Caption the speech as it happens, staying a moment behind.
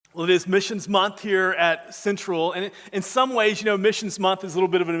Well, it is Missions Month here at Central, and in some ways, Missions Month is a little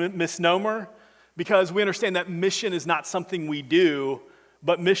bit of a misnomer because we understand that mission is not something we do,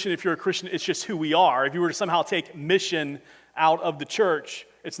 but mission, if you're a Christian, it's just who we are. If you were to somehow take mission out of the church,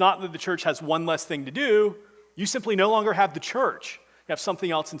 it's not that the church has one less thing to do, you simply no longer have the church. You have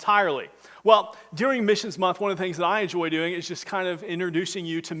something else entirely. Well, during Missions Month, one of the things that I enjoy doing is just kind of introducing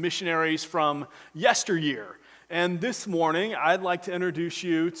you to missionaries from yesteryear. And this morning, I'd like to introduce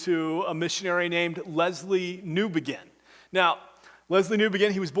you to a missionary named Lesslie Newbigin. Now, Lesslie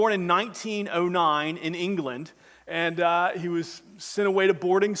Newbigin, he was born in 1909 in England, and he was sent away to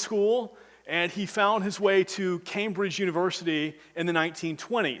boarding school, and he found his way to Cambridge University in the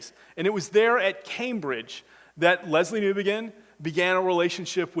 1920s. And it was there at Cambridge that Lesslie Newbigin began a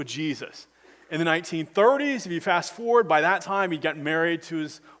relationship with Jesus. In the 1930s, if you fast forward, by that time he got married to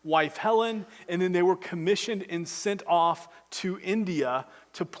his wife Helen, and then they were commissioned and sent off to India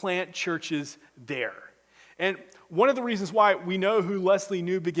to plant churches there. And one of the reasons why we know who Lesslie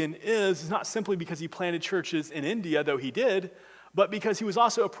Newbigin is not simply because he planted churches in India, though he did, but because he was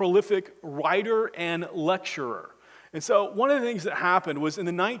also a prolific writer and lecturer. And so one of the things that happened was in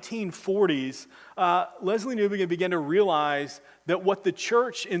the 1940s, Lesslie Newbigin began to realize that what the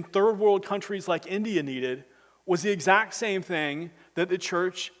church in third world countries like India needed was the exact same thing that the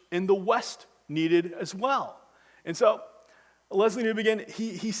church in the West needed as well. And so Lesslie Newbigin,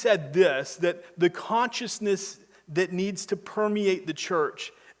 he said this, that the consciousness that needs to permeate the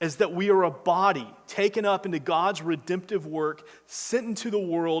church is that we are a body taken up into God's redemptive work, sent into the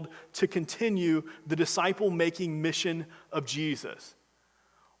world to continue the disciple-making mission of Jesus.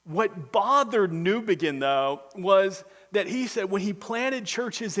 What bothered Newbigin, though, was that he said when he planted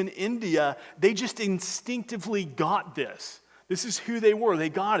churches in India, they just instinctively got this. This is who they were. They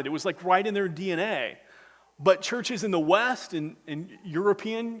got it. It was like right in their DNA. But churches in the West, in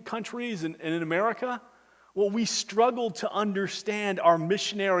European countries, and in America, well, we struggled to understand our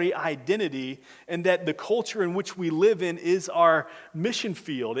missionary identity and that the culture in which we live in is our mission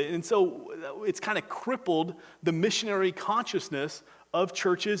field. And so it's kind of crippled the missionary consciousness of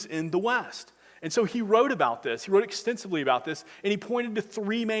churches in the West. And so he wrote about this. He wrote extensively about this, and he pointed to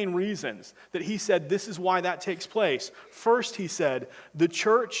three main reasons that he said this is why that takes place. First, he said, the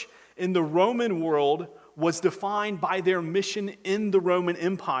church in the Roman world was defined by their mission in the Roman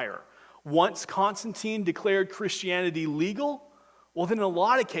Empire. Once Constantine declared Christianity legal, well, then in a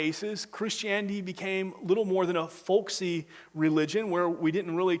lot of cases, Christianity became little more than a folksy religion where we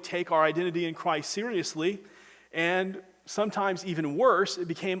didn't really take our identity in Christ seriously. And sometimes even worse, it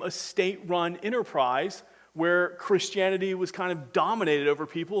became a state-run enterprise where Christianity was kind of dominated over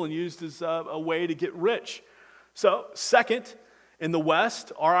people and used as a way to get rich. So, second, in the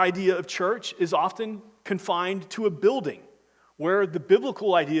West, our idea of church is often confined to a building, where the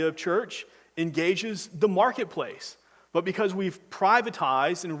biblical idea of church engages the marketplace. But because we've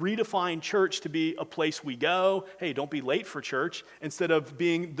privatized and redefined church to be a place we go, hey, don't be late for church, instead of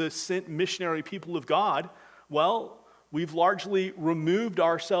being the sent missionary people of God, well, we've largely removed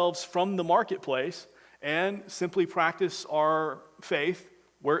ourselves from the marketplace and simply practice our faith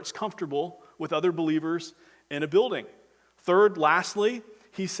where it's comfortable with other believers in a building. Third, lastly,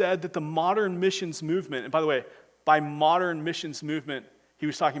 he said that the modern missions movement, and by the way, by modern missions movement, he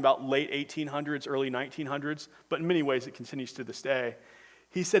was talking about late 1800s, early 1900s, but in many ways it continues to this day.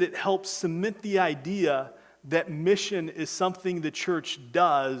 He said it helps cement the idea that mission is something the church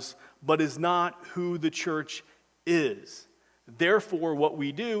does, but is not who the church is. Therefore, what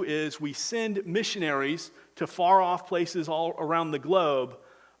we do is we send missionaries to far-off places all around the globe,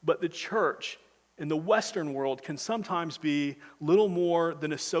 but the church in the Western world can sometimes be little more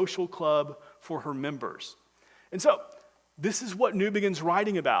than a social club for her members. And so, this is what Newbigin's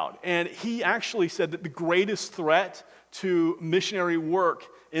writing about. And he actually said that the greatest threat to missionary work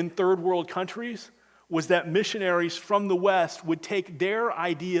in third world countries was that missionaries from the West would take their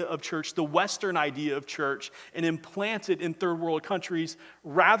idea of church, the Western idea of church, and implant it in third world countries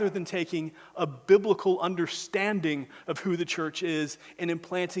rather than taking a biblical understanding of who the church is and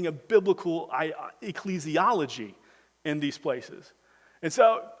implanting a biblical ecclesiology in these places. And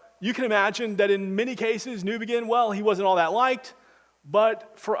so, you can imagine that in many cases, Newbigin, well, he wasn't all that liked,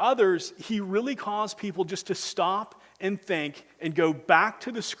 but for others, he really caused people just to stop and think and go back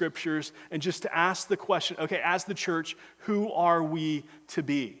to the scriptures and just to ask the question, okay, as the church, who are we to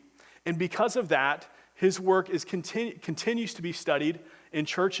be? And because of that, his work continues to be studied in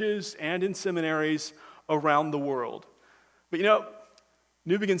churches and in seminaries around the world. But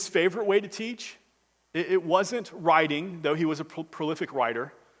Newbigin's favorite way to teach, it wasn't writing, though he was a prolific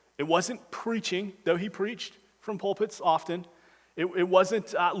writer. It wasn't preaching, though he preached from pulpits often. It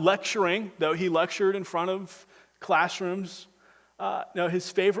wasn't lecturing, though he lectured in front of classrooms. No, his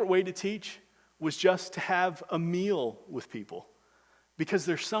favorite way to teach was just to have a meal with people. Because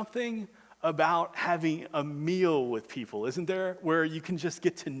there's something about having a meal with people, isn't there? Where you can just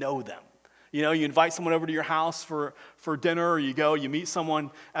get to know them. You know, you invite someone over to your house for dinner, or you meet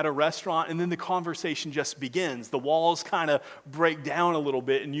someone at a restaurant, and then the conversation just begins. The walls kind of break down a little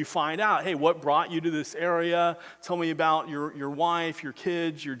bit, and you find out, hey, what brought you to this area? Tell me about your wife, your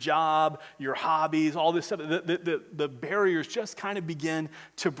kids, your job, your hobbies, all this stuff. The barriers just kind of begin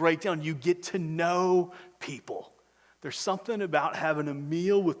to break down. You get to know people. There's something about having a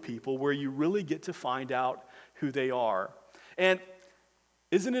meal with people where you really get to find out who they are. And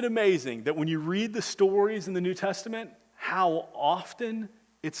isn't it amazing that when you read the stories in the New Testament, how often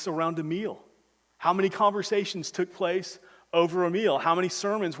it's around a meal? How many conversations took place over a meal? How many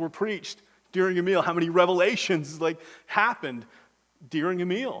sermons were preached during a meal? How many revelations happened during a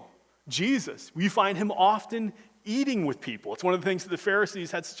meal? Jesus, we find him often eating with people. It's one of the things that the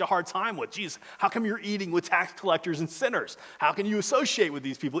Pharisees had such a hard time with. Jesus, how come you're eating with tax collectors and sinners? How can you associate with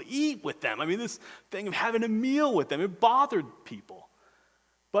these people, eat with them? I mean, this thing of having a meal with them, it bothered people.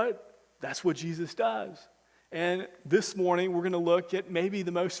 But that's what Jesus does. And this morning, we're going to look at maybe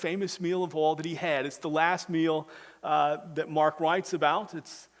the most famous meal of all that he had. It's the last meal that Mark writes about.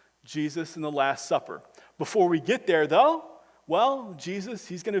 It's Jesus and the Last Supper. Before we get there, though, well, Jesus,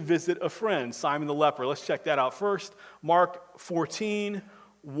 he's going to visit a friend, Simon the leper. Let's check that out first. Mark 14,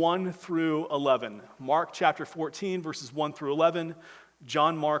 1 through 11. Mark chapter 14, verses 1 through 11.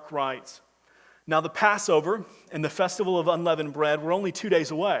 John Mark writes, "Now the Passover and the festival of unleavened bread were only 2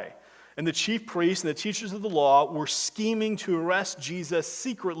 days away, and the chief priests and the teachers of the law were scheming to arrest Jesus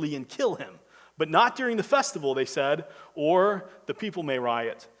secretly and kill him. But not during the festival, they said, or the people may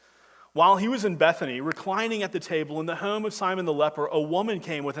riot. While he was in Bethany, reclining at the table in the home of Simon the leper, a woman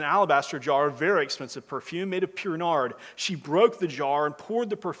came with an alabaster jar of very expensive perfume made of pure nard. She broke the jar and poured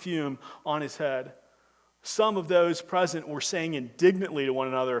the perfume on his head. Some of those present were saying indignantly to one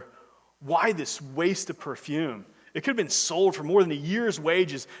another, 'Why this waste of perfume? It could have been sold for more than a year's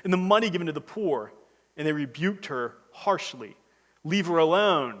wages and the money given to the poor.' And they rebuked her harshly. 'Leave her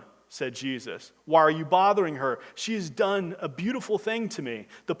alone,' said Jesus. 'Why are you bothering her? She has done a beautiful thing to me.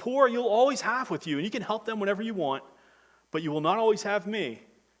 The poor you'll always have with you, and you can help them whenever you want, but you will not always have me.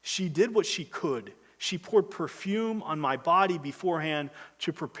 She did what she could. She poured perfume on my body beforehand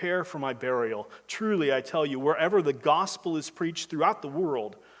to prepare for my burial. Truly, I tell you, wherever the gospel is preached throughout the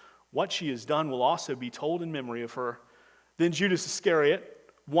world, what she has done will also be told in memory of her.' Then Judas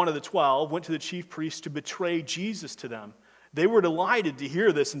Iscariot, one of the 12, went to the chief priests to betray Jesus to them. They were delighted to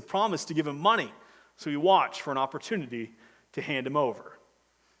hear this and promised to give him money, so he watched for an opportunity to hand him over."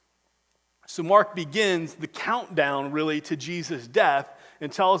 So Mark begins the countdown, really, to Jesus' death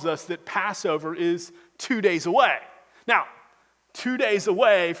and tells us that Passover is 2 days away. Now, 2 days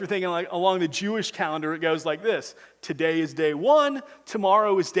away, if you're thinking along the Jewish calendar, it goes like this. Today is day 1,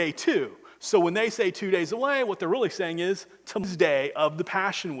 tomorrow is day 2. So when they say 2 days away, what they're really saying is tomorrow's day of the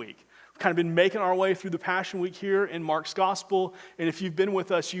Passion Week. We've kind of been making our way through the Passion Week here in Mark's Gospel, and if you've been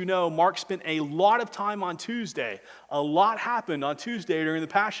with us, you know Mark spent a lot of time on Tuesday. A lot happened on Tuesday during the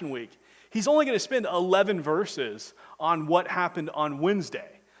Passion Week. He's only going to spend 11 verses on what happened on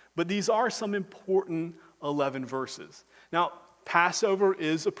Wednesday, but these are some important 11 verses. Now, Passover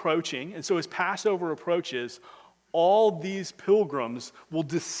is approaching, and so as Passover approaches, all these pilgrims will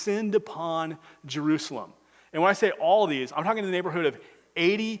descend upon Jerusalem. And when I say all these, I'm talking in the neighborhood of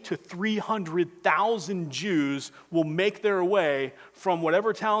 80 to 300,000 Jews will make their way from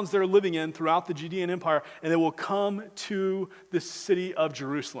whatever towns they're living in throughout the Judean Empire, and they will come to the city of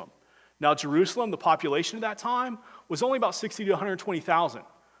Jerusalem. Now, Jerusalem, the population at that time, was only about 60 to 120,000.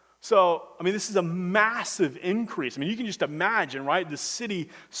 So, I mean, this is a massive increase. I mean, you can just imagine, right, the city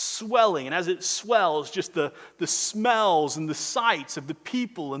swelling, and as it swells, just the smells and the sights of the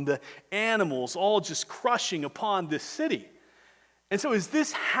people and the animals all just crushing upon this city. And so as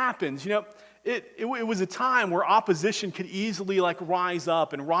this happens, you know, it was a time where opposition could easily rise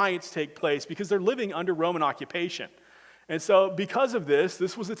up and riots take place because they're living under Roman occupation. And so because of this,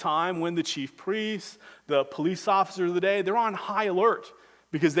 this was a time when the chief priests, the police officers of the day, they're on high alert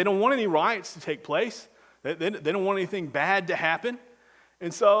because they don't want any riots to take place. They don't want anything bad to happen.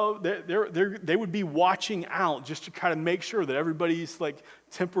 And so they would be watching out just to kind of make sure that everybody's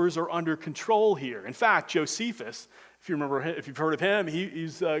tempers are under control here. In fact, Josephus, if you've heard of him,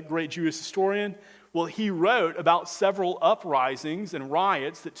 he's a great Jewish historian. Well, he wrote about several uprisings and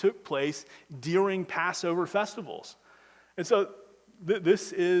riots that took place during Passover festivals. And so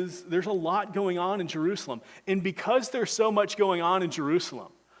there's a lot going on in Jerusalem. And because there's so much going on in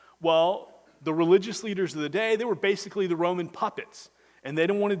Jerusalem, well, the religious leaders of the day, they were basically the Roman puppets. And they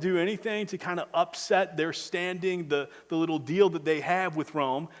don't want to do anything to kind of upset their standing, the little deal that they have with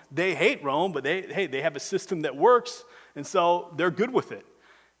Rome. They hate Rome, but they have a system that works, and so they're good with it.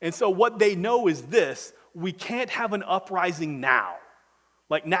 And so what they know is this: we can't have an uprising now.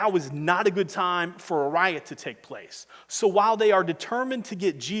 Like, now is not a good time for a riot to take place. So while they are determined to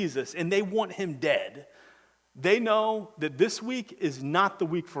get Jesus and they want him dead, they know that this week is not the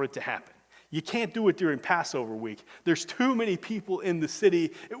week for it to happen. You can't do it during Passover week. There's too many people in the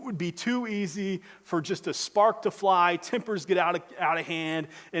city. It would be too easy for just a spark to fly, tempers get out of hand,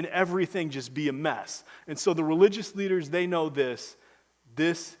 and everything just be a mess. And so the religious leaders, they know this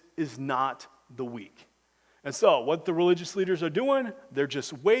is not the week. And so what the religious leaders are doing, they're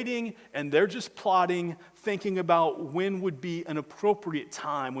just waiting and they're just plotting, thinking about when would be an appropriate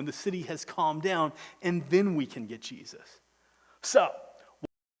time, when the city has calmed down, and then we can get Jesus. So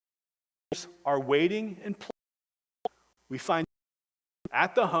are waiting and planning. We find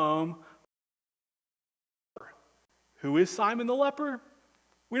at the home. Who is Simon the leper?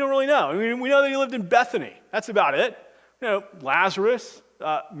 We don't really know. I mean, we know that he lived in Bethany. That's about it. You know, Lazarus,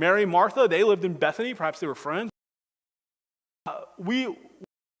 Mary, Martha, they lived in Bethany. Perhaps they were friends. We are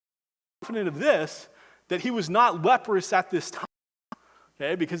confident of this, that he was not leprous at this time.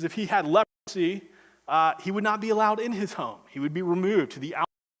 Okay, because if he had leprosy, he would not be allowed in his home. He would be removed to the outside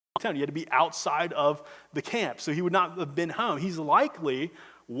town. He had to be outside of the camp, so he would not have been home. He's likely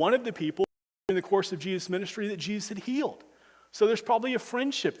one of the people in the course of Jesus' ministry that Jesus had healed. So there's probably a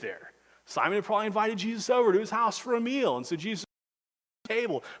friendship there. Simon had probably invited Jesus over to his house for a meal, and so Jesus was at the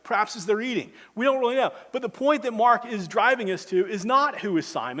table, perhaps as they're eating. We don't really know. But the point that Mark is driving us to is not who is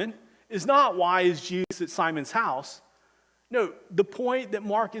Simon, is not why is Jesus at Simon's house. No, the point that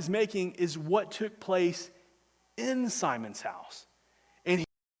Mark is making is what took place in Simon's house. And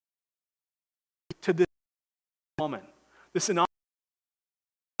to this woman, this anonymous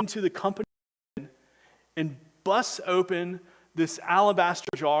into the company and busts open this alabaster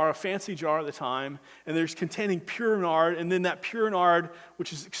jar, a fancy jar at the time, and there's containing pure nard, and then that pure nard,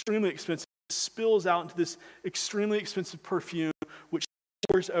 which is extremely expensive, spills out into this extremely expensive perfume, which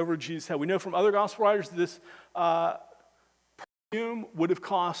pours over Jesus' head. We know from other gospel writers that this perfume would have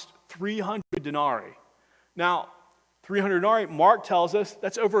cost 300 denarii. Now, 300 denarii, Mark tells us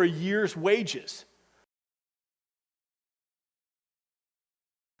that's over a year's wages.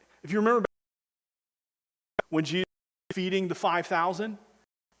 If you remember when Jesus was feeding the 5,000,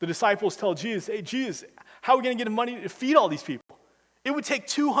 the disciples tell Jesus, hey, Jesus, how are we going to get money to feed all these people? It would take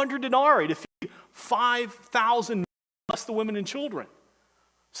 200 denarii to feed 5,000 plus the women and children.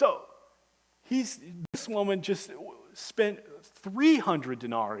 So this woman just spent 300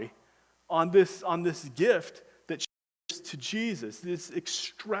 denarii on this gift that she gives to Jesus, this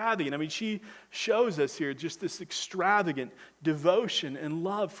extravagant. I mean, she shows us here just this extravagant devotion and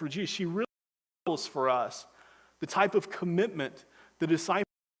love for Jesus. She really models for us the type of commitment the disciples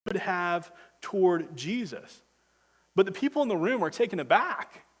would have toward Jesus. But the people in the room are taken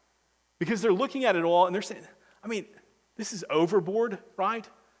aback because they're looking at it all and they're saying, I mean, this is overboard, right?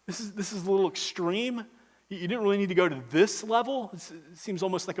 This is a little extreme. You didn't really need to go to this level. It seems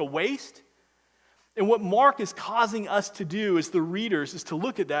almost like a waste. And what Mark is causing us to do as the readers is to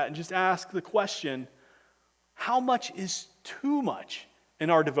look at that and just ask the question, how much is too much in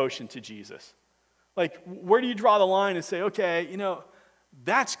our devotion to Jesus? Like, where do you draw the line and say, okay, you know,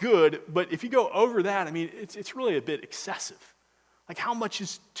 that's good, but if you go over that, I mean, it's really a bit excessive. Like, how much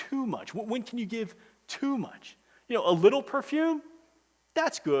is too much? When can you give too much? You know, a little perfume,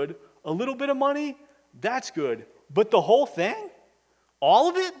 that's good. A little bit of money, that's good. But the whole thing? All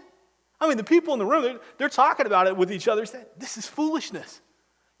of it? I mean, the people in the room, they're talking about it with each other, saying, this is foolishness.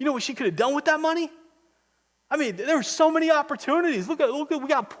 You know what she could have done with that money? I mean, there were so many opportunities. Look, we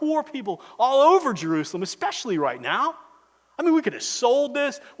got poor people all over Jerusalem, especially right now. I mean, we could have sold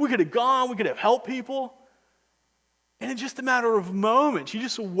this. We could have gone. We could have helped people. And in just a matter of moments, you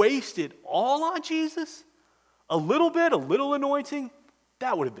just wasted all on Jesus. A little bit, a little anointing,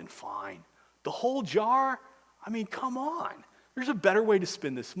 that would have been fine. The whole jar, I mean, come on. There's a better way to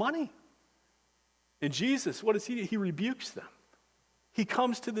spend this money. And Jesus, what does he do? He rebukes them. He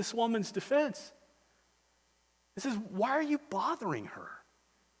comes to this woman's defense. He says, why are you bothering her?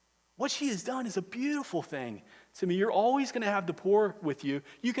 What she has done is a beautiful thing to me. You're always going to have the poor with you.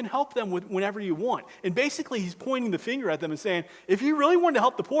 You can help them whenever you want. And basically, he's pointing the finger at them and saying, if you really wanted to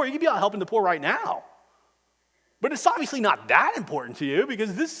help the poor, you could be out helping the poor right now. But it's obviously not that important to you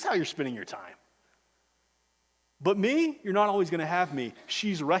because this is how you're spending your time. But me, you're not always going to have me.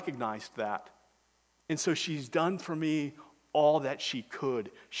 She's recognized that. And so she's done for me all that she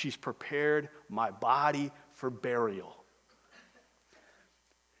could. She's prepared my body for burial.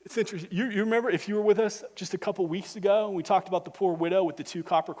 It's interesting. You remember, if you were with us just a couple weeks ago, we talked about the poor widow with the 2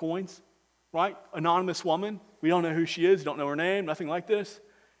 copper coins, right? Anonymous woman. We don't know who she is, don't know her name, nothing like this.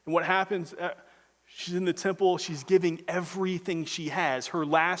 And what happens? She's in the temple. She's giving everything she has, her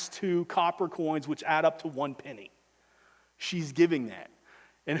last 2 copper coins, which add up to 1 penny. She's giving that.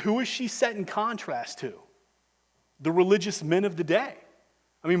 And who is she set in contrast to? The religious men of the day.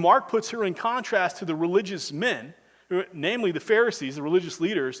 I mean, Mark puts her in contrast to the religious men, namely the Pharisees, the religious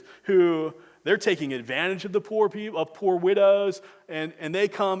leaders, who they're taking advantage of the poor people, of poor widows, and they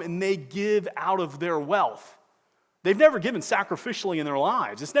come and they give out of their wealth. They've never given sacrificially in their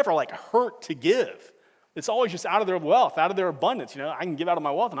lives. It's never like hurt to give. It's always just out of their wealth, out of their abundance. You know, I can give out of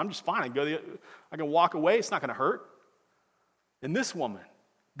my wealth and I'm just fine. I can walk away. It's not going to hurt. And this woman,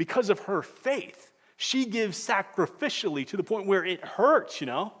 because of her faith, she gives sacrificially to the point where it hurts, you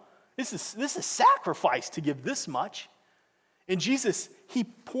know. This is sacrifice to give this much. And Jesus, he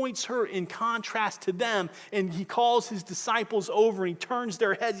points her in contrast to them, and he calls his disciples over and he turns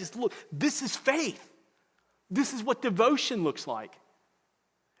their heads. He says, look, this is faith. This is what devotion looks like.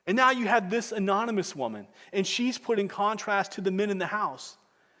 And now you have this anonymous woman, and she's put in contrast to the men in the house.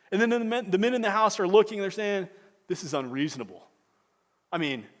 And then the men in the house are looking, and they're saying, this is unreasonable. I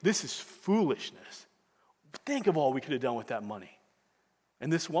mean, this is foolishness. Think of all we could have done with that money.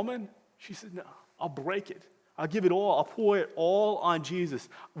 And this woman, she said, no, I'll break it. I'll give it all. I'll pour it all on Jesus.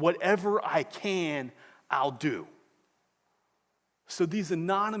 Whatever I can, I'll do. So these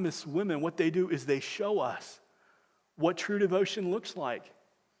anonymous women, what they do is they show us what true devotion looks like.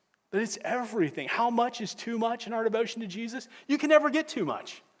 That it's everything. How much is too much in our devotion to Jesus? You can never get too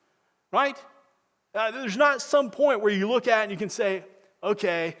much, right? There's not some point where you look at it and you can say,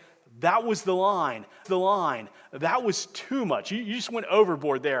 okay, that was the line. That was too much. You just went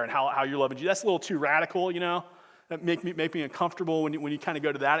overboard there and how you're loving Jesus. That's a little too radical, you know. That make me uncomfortable when you kind of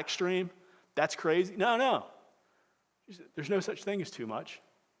go to that extreme. That's crazy. No. There's no such thing as too much.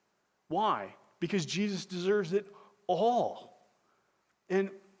 Why? Because Jesus deserves it all. And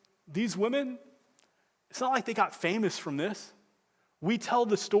these women, it's not like they got famous from this. We tell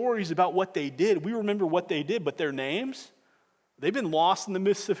the stories about what they did. We remember what they did, but their names, they've been lost in the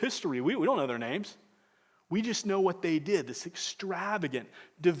mists of history. We don't know their names. We just know what they did, this extravagant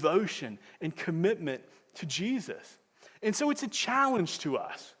devotion and commitment to Jesus. And so it's a challenge to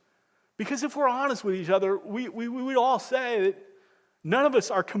us. Because if we're honest with each other, we would all say that none of us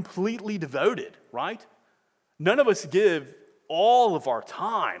are completely devoted, right? None of us give all of our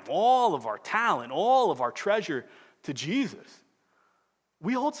time, all of our talent, all of our treasure to Jesus.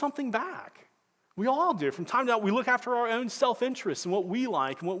 We hold something back. We all do. From time to time, we look after our own self-interest and what we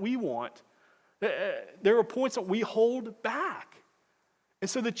like and what we want. There are points that we hold back. And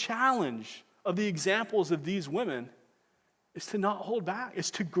so the challenge of the examples of these women is to not hold back.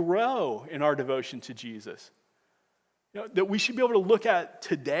 It's to grow in our devotion to Jesus. You know, that we should be able to look at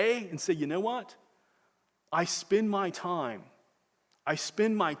today and say, you know what? I spend my time, I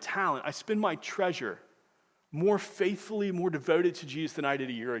spend my talent, I spend my treasure more faithfully, more devoted to Jesus than I did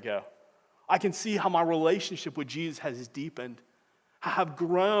a year ago. I can see how my relationship with Jesus has deepened, how I've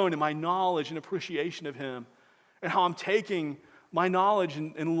grown in my knowledge and appreciation of him, and how I'm taking my knowledge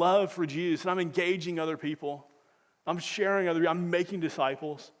and love for Jesus, and I'm engaging other people. I'm sharing other people. I'm making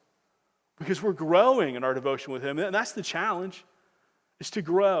disciples because we're growing in our devotion with him. And that's the challenge, is to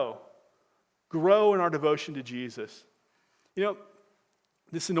grow in our devotion to Jesus. You know,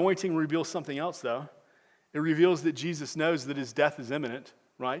 this anointing reveals something else, though. It reveals that Jesus knows that his death is imminent,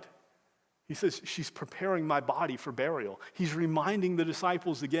 right? He says, she's preparing my body for burial. He's reminding the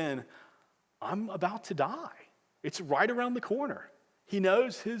disciples again, I'm about to die. It's right around the corner. He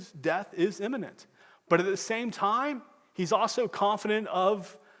knows his death is imminent. But at the same time, he's also confident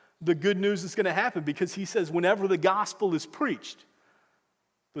of the good news that's going to happen, because he says whenever the gospel is preached,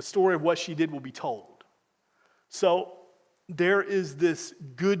 the story of what she did will be told. So there is this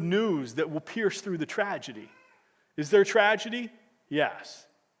good news that will pierce through the tragedy. Is there tragedy? Yes.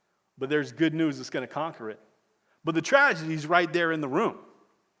 But there's good news that's going to conquer it. But the tragedy is right there in the room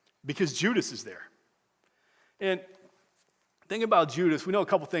because Judas is there. And think about Judas. We know a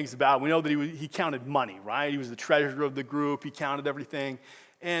couple things about him. We know that he counted money, right? He was the treasurer of the group. He counted everything.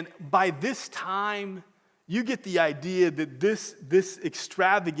 And by this time, you get the idea that this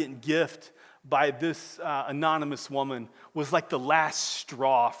extravagant gift by this anonymous woman was like the last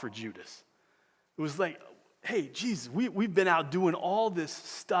straw for Judas. It was like, hey, Jesus, we've been out doing all this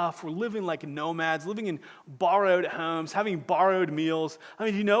stuff. We're living like nomads, living in borrowed homes, having borrowed meals. I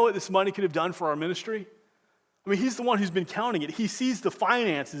mean, do you know what this money could have done for our ministry? I mean, he's the one who's been counting it. He sees the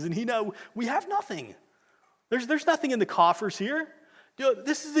finances, and he knows we have nothing. There's nothing in the coffers here.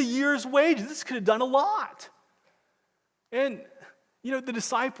 This is a year's wages. This could have done a lot. And, the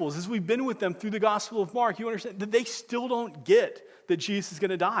disciples, as we've been with them through the Gospel of Mark, you understand that they still don't get that Jesus is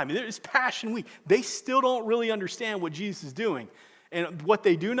going to die. I mean, it's Passion Week. They still don't really understand what Jesus is doing. And what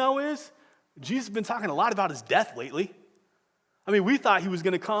they do know is Jesus has been talking a lot about his death lately. I mean, we thought he was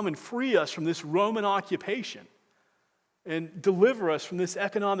going to come and free us from this Roman occupation and deliver us from this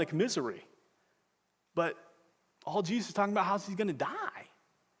economic misery. But all Jesus is talking about how he's going to die.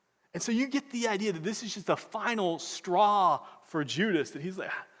 And so you get the idea that this is just the final straw for Judas, that he's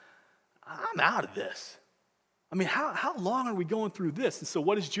like, I'm out of this. I mean, how long are we going through this? And so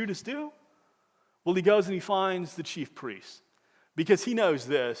what does Judas do? Well, he goes and he finds the chief priests, because he knows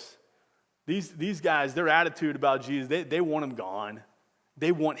this. These guys, their attitude about Jesus, they want him gone.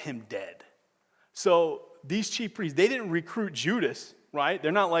 They want him dead. So these chief priests, they didn't recruit Judas, right?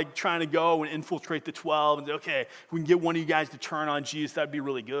 They're not like trying to go and infiltrate the 12 and say, okay, if we can get one of you guys to turn on Jesus, that'd be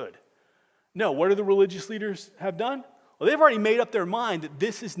really good. No, what do the religious leaders have done? Well, they've already made up their mind that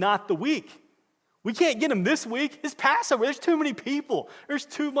this is not the week. We can't get him this week. It's Passover. There's too many people. There's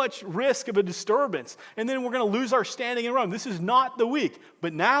too much risk of a disturbance. And then we're going to lose our standing in Rome. This is not the week.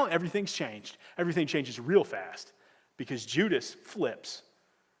 But now everything's changed. Everything changes real fast because Judas flips.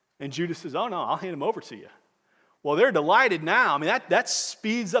 And Judas says, oh, no, I'll hand him over to you. Well, they're delighted now. I mean, that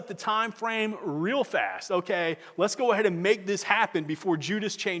speeds up the time frame real fast. Okay, let's go ahead and make this happen before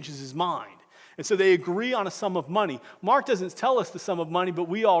Judas changes his mind. And so they agree on a sum of money. Mark doesn't tell us the sum of money, but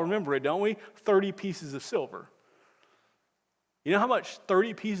we all remember it, don't we? 30 pieces of silver. You know how much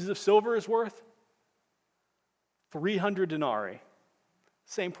 30 pieces of silver is worth? 300 denarii.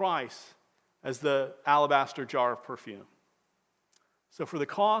 Same price as the alabaster jar of perfume. So for the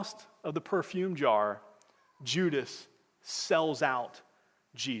cost of the perfume jar, Judas sells out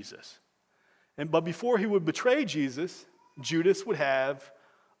Jesus. But before he would betray Jesus, Judas would have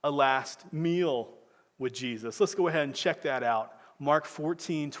a last meal with Jesus. Let's go ahead and check that out. Mark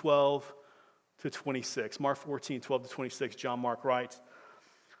 14:12-26. Mark 14:12-26, John Mark writes,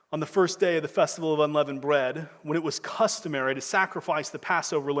 on the first day of the festival of unleavened bread, when it was customary to sacrifice the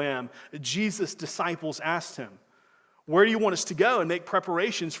Passover lamb, Jesus' disciples asked him, where do you want us to go and make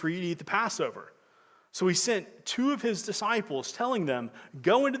preparations for you to eat the Passover? So he sent two of his disciples, telling them,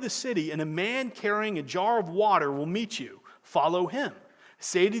 go into the city, and a man carrying a jar of water will meet you. Follow him.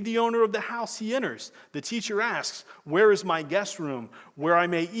 Say to the owner of the house he enters, the teacher asks, where is my guest room where I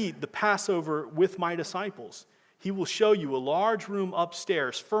may eat the Passover with my disciples? He will show you a large room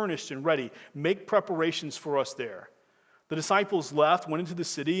upstairs, furnished and ready. Make preparations for us there. The disciples left, went into the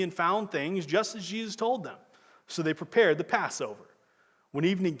city, and found things just as Jesus told them. So they prepared the Passover. When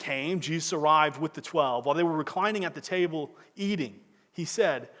evening came, Jesus arrived with the 12. While they were reclining at the table eating, he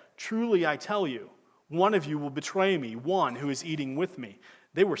said, truly I tell you, one of you will betray me, one who is eating with me.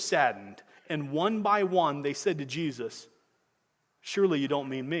 They were saddened, and one by one they said to Jesus, surely you don't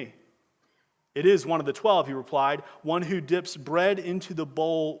mean me. It is one of the 12, he replied, one who dips bread into the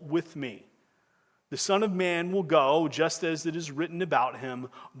bowl with me. The Son of Man will go just as it is written about him,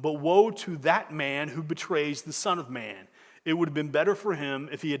 but woe to that man who betrays the Son of Man. It would have been better for him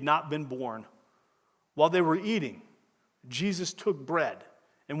if he had not been born. While they were eating, Jesus took bread,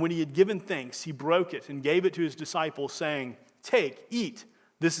 and when he had given thanks, he broke it and gave it to his disciples, saying, take, eat,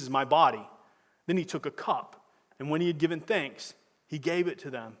 this is my body. Then he took a cup, and when he had given thanks, he gave it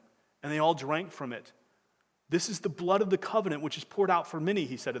to them, and they all drank from it. This is the blood of the covenant which is poured out for many,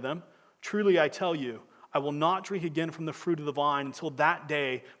 he said to them. Truly I tell you, I will not drink again from the fruit of the vine until that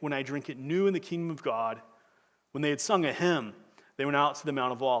day when I drink it new in the kingdom of God. When they had sung a hymn, they went out to the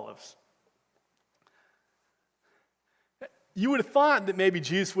Mount of Olives. You would have thought that maybe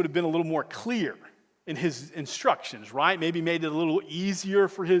Jesus would have been a little more clear in his instructions, right? Maybe made it a little easier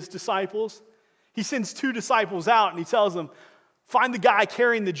for his disciples. He sends two disciples out and he tells them, find the guy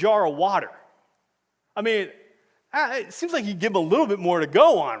carrying the jar of water. I mean, it seems like you give them a little bit more to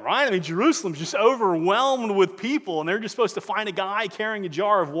go on, right? I mean, Jerusalem's just overwhelmed with people and they're just supposed to find a guy carrying a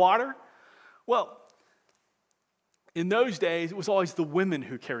jar of water. Well, in those days, it was always the women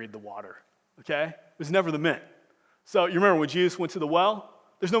who carried the water, okay? It was never the men. So you remember when Jesus went to the well?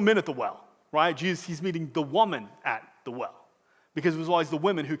 There's no men at the well, right? Jesus, he's meeting the woman at the well because it was always the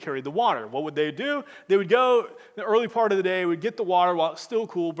women who carried the water. What would they do? They would go in the early part of the day, would get the water while it's still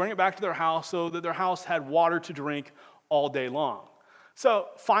cool, bring it back to their house so that their house had water to drink all day long. So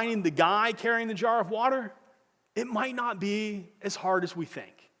finding the guy carrying the jar of water, it might not be as hard as we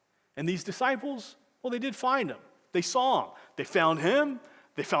think. And these disciples, well, they did find him. They saw him. They found him.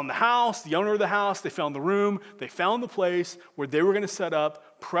 They found the house, the owner of the house. They found the room. They found the place where they were going to set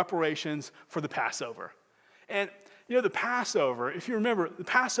up preparations for the Passover. And, the Passover, if you remember, the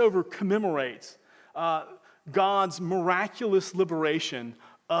Passover commemorates God's miraculous liberation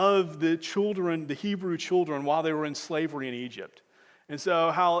of the children, the Hebrew children, while they were in slavery in Egypt. And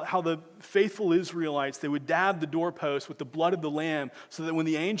so how the faithful Israelites, they would dab the doorpost with the blood of the lamb so that when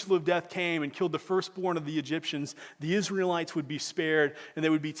the angel of death came and killed the firstborn of the Egyptians, the Israelites would be spared and they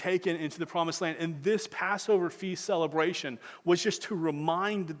would be taken into the promised land. And this Passover feast celebration was just to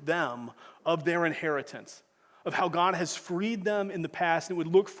remind them of their inheritance, of how God has freed them in the past, and would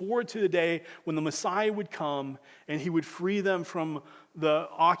look forward to the day when the Messiah would come and he would free them from the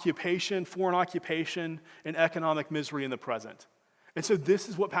occupation, foreign occupation, and economic misery in the present. And so this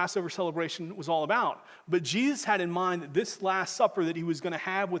is what Passover celebration was all about. But Jesus had in mind that this Last Supper that he was going to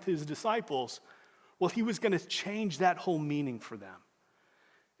have with his disciples, well, he was going to change that whole meaning for them.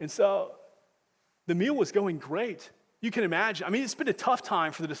 And so the meal was going great. You can imagine. I mean, it's been a tough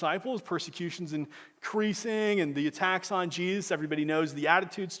time for the disciples. Persecution's increasing and the attacks on Jesus. Everybody knows the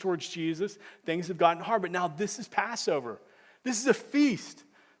attitudes towards Jesus. Things have gotten hard. But now this is Passover. This is a feast.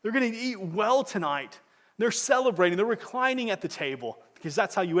 They're going to eat well tonight. They're celebrating. They're reclining at the table because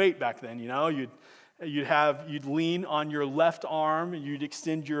that's how you ate back then. You'd lean on your left arm and you'd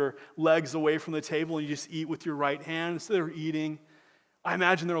extend your legs away from the table and you just eat with your right hand. So they're eating. I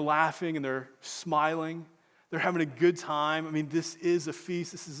imagine they're laughing and they're smiling. They're having a good time. I mean, this is a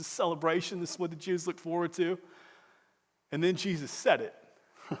feast. This is a celebration. This is what the Jews look forward to. And then Jesus said it.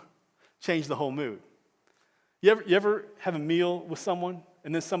 Changed the whole mood. You ever have a meal with someone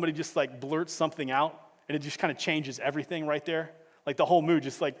and then somebody just blurts something out and it just kind of changes everything right there? Like the whole mood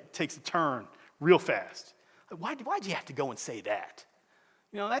just takes a turn real fast. Why'd you have to go and say that?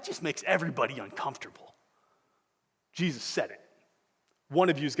 That just makes everybody uncomfortable. Jesus said it. One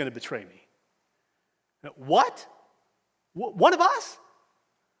of you is going to betray me. What? One of us?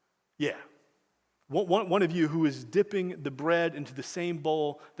 Yeah. One of you who is dipping the bread into the same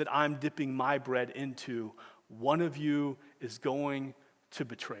bowl that I'm dipping my bread into, one of you is going to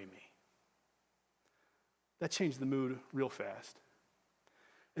betray me. That changed the mood real fast.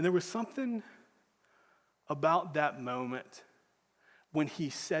 And there was something about that moment when he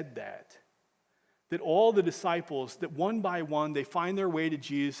said that all the disciples, that one by one, they find their way to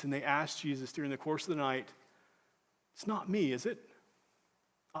Jesus and they ask Jesus during the course of the night, it's not me, is it?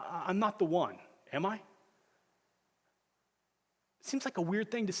 I'm not the one, am I? It seems like a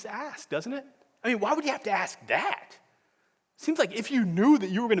weird thing to ask, doesn't it? I mean, why would you have to ask that? It seems like if you knew that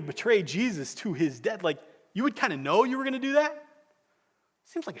you were going to betray Jesus to his death, you would kind of know you were going to do that. It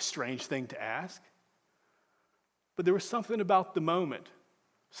seems like a strange thing to ask. But there was something about the moment,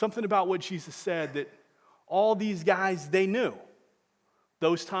 something about what Jesus said that all these guys, they knew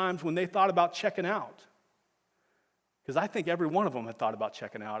those times when they thought about checking out. Because I think every one of them had thought about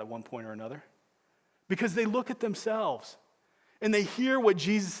checking out at one point or another. Because they look at themselves and they hear what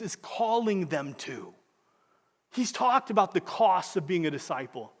Jesus is calling them to. He's talked about the costs of being a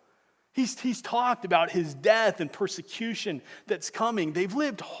disciple. He's talked about his death and persecution that's coming. They've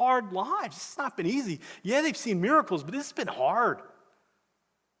lived hard lives. It's not been easy. Yeah, they've seen miracles, but this has been hard.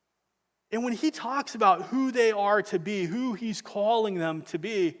 And when he talks about who they are to be, who he's calling them to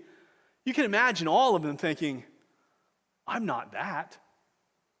be, you can imagine all of them thinking, I'm not that.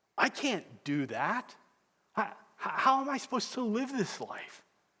 I can't do that. How am I supposed to live this life?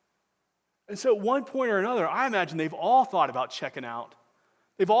 And so at one point or another, I imagine they've all thought about checking out.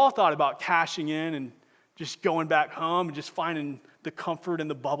 They've all thought about cashing in and just going back home and just finding the comfort in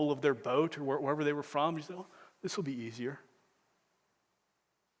the bubble of their boat or wherever they were from. Just, this will be easier.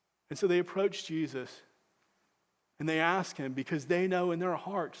 And so they approach Jesus and they ask him because they know in their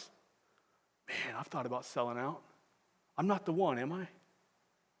hearts, man, I've thought about selling out. I'm not the one, am I?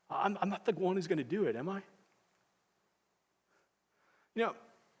 I'm not the one who's going to do it, am I?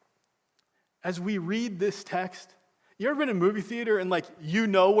 As we read this text, you ever been in a movie theater and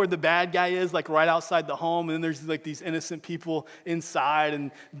where the bad guy is, right outside the home, and then there's these innocent people inside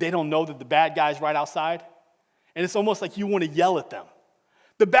and they don't know that the bad guy's right outside? And it's almost like you want to yell at them.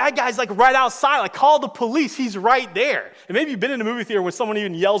 The bad guy's right outside, call the police, he's right there. And maybe you've been in a movie theater when someone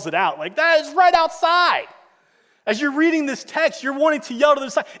even yells it out, that is right outside. As you're reading this text, you're wanting to yell to the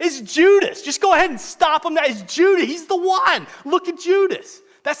side, it's Judas. Just go ahead and stop him. It's Judas. He's the one. Look at Judas.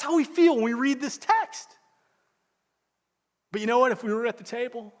 That's how we feel when we read this text. But you know what? If we were at the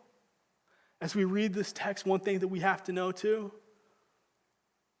table, as we read this text, one thing that we have to know too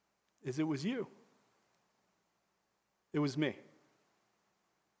is it was you. It was me.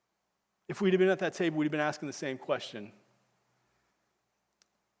 If we'd have been at that table, we'd have been asking the same question.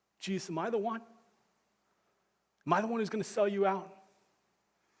 Jesus, am I the one? Am I the one who's going to sell you out?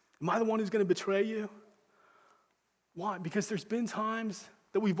 Am I the one who's going to betray you? Why? Because there's been times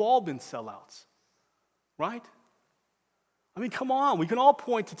that we've all been sellouts, right? I mean, come on. We can all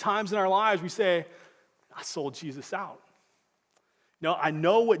point to times in our lives we say, I sold Jesus out. No, I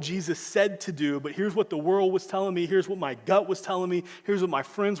know what Jesus said to do, but here's what the world was telling me. Here's what my gut was telling me. Here's what my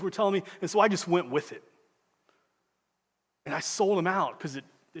friends were telling me. And so I just went with it. And I sold him out because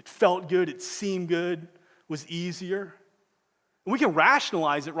it felt good. It seemed good. Was easier. And we can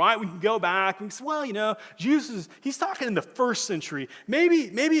rationalize it, right? We can go back and say, well, Jesus, he's talking in the first century. Maybe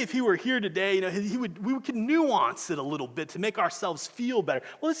if he were here today, we could nuance it a little bit to make ourselves feel better.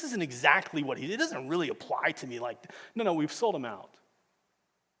 Well, this isn't exactly what it doesn't really apply to me like, no, we've sold him out.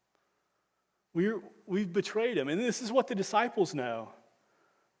 We've betrayed him. And this is what the disciples know,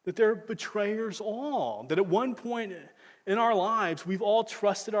 that they're betrayers all, that at one point in our lives, we've all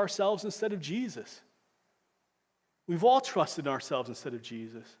trusted ourselves instead of Jesus. We've all trusted ourselves instead of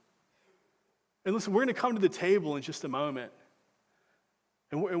Jesus. And listen, we're going to come to the table in just a moment.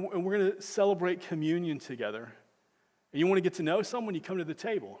 And we're going to celebrate communion together. And you want to get to know someone, you come to the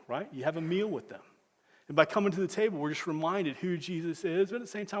table, right? You have a meal with them. And by coming to the table, we're just reminded who Jesus is, but at the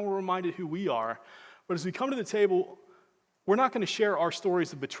same time, we're reminded who we are. But as we come to the table, we're not going to share our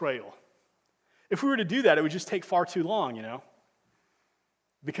stories of betrayal. If we were to do that, it would just take far too long,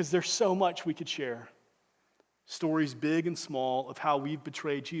 because there's so much we could share. Stories big and small of how we've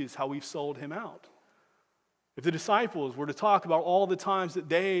betrayed Jesus, how we've sold him out. If the disciples were to talk about all the times that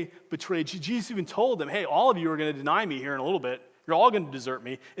they betrayed Jesus, even told them, hey, all of you are going to deny me here in a little bit. You're all going to desert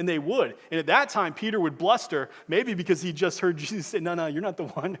me. And they would. And at that time, Peter would bluster, maybe because he just heard Jesus say, no, you're not the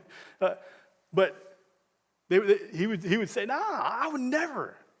one. But he would say, nah, I would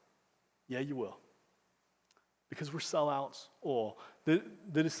never. Yeah, you will. Because we're sellouts all. The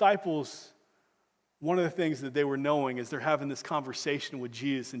disciples, one of the things that they were knowing as they're having this conversation with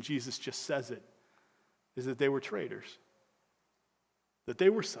Jesus, and Jesus just says it, is that they were traitors. That they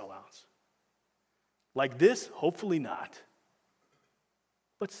were sellouts. Like this, hopefully not.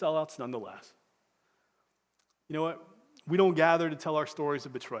 But sellouts nonetheless. You know what? We don't gather to tell our stories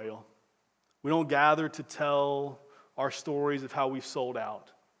of betrayal. We don't gather to tell our stories of how we've sold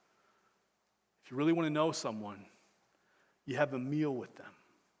out. If you really want to know someone, you have a meal with them.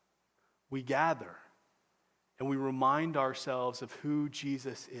 We gather and we remind ourselves of who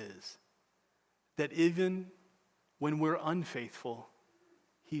Jesus is. That even when we're unfaithful,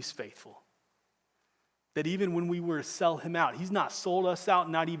 he's faithful. That even when we were to sell him out, he's not sold us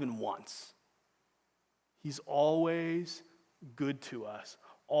out, not even once. He's always good to us,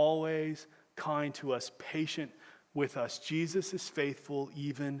 always kind to us, patient with us. Jesus is faithful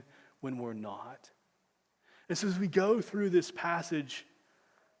even when we're not. And so as we go through this passage,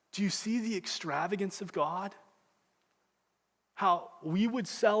 do you see the extravagance of God? How we would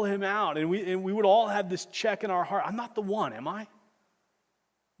sell him out and we would all have this check in our heart. I'm not the one, am I?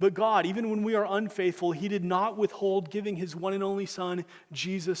 But God, even when we are unfaithful, he did not withhold giving his one and only Son,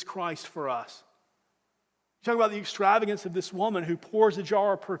 Jesus Christ, for us. You talk about the extravagance of this woman who pours a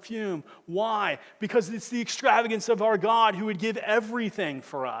jar of perfume. Why? Because it's the extravagance of our God who would give everything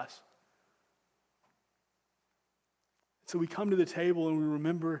for us. So we come to the table and we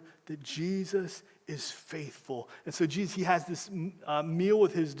remember that Jesus is faithful. And so Jesus, he has this meal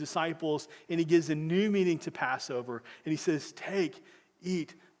with his disciples and he gives a new meaning to Passover. And he says, take,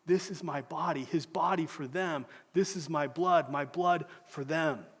 eat. This is my body, his body for them. This is my blood for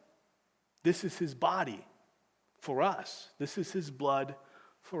them. This is his body for us. This is his blood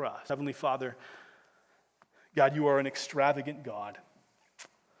for us. Heavenly Father, God, you are an extravagant God.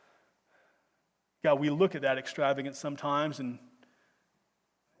 God, we look at that extravagance sometimes and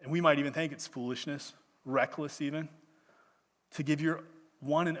we might even think it's foolishness, reckless even, to give your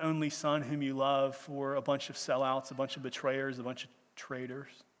one and only Son whom you love for a bunch of sellouts, a bunch of betrayers, a bunch of traitors.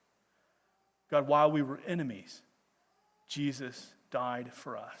 God, while we were enemies, Jesus died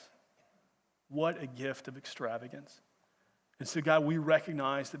for us. What a gift of extravagance. And so, God, we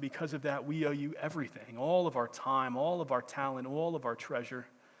recognize that because of that, we owe you everything, all of our time, all of our talent, all of our treasure.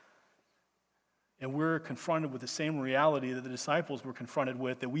 And we're confronted with the same reality that the disciples were confronted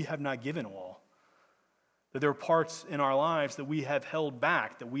with, that we have not given all. That there are parts in our lives that we have held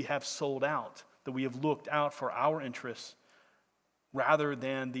back, that we have sold out, that we have looked out for our interests rather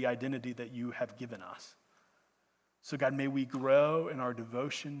than the identity that you have given us. So God, may we grow in our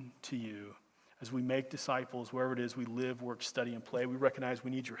devotion to you as we make disciples wherever it is we live, work, study, and play. We recognize we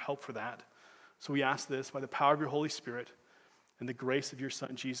need your help for that. So we ask this by the power of your Holy Spirit and the grace of your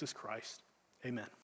Son, Jesus Christ. Amen.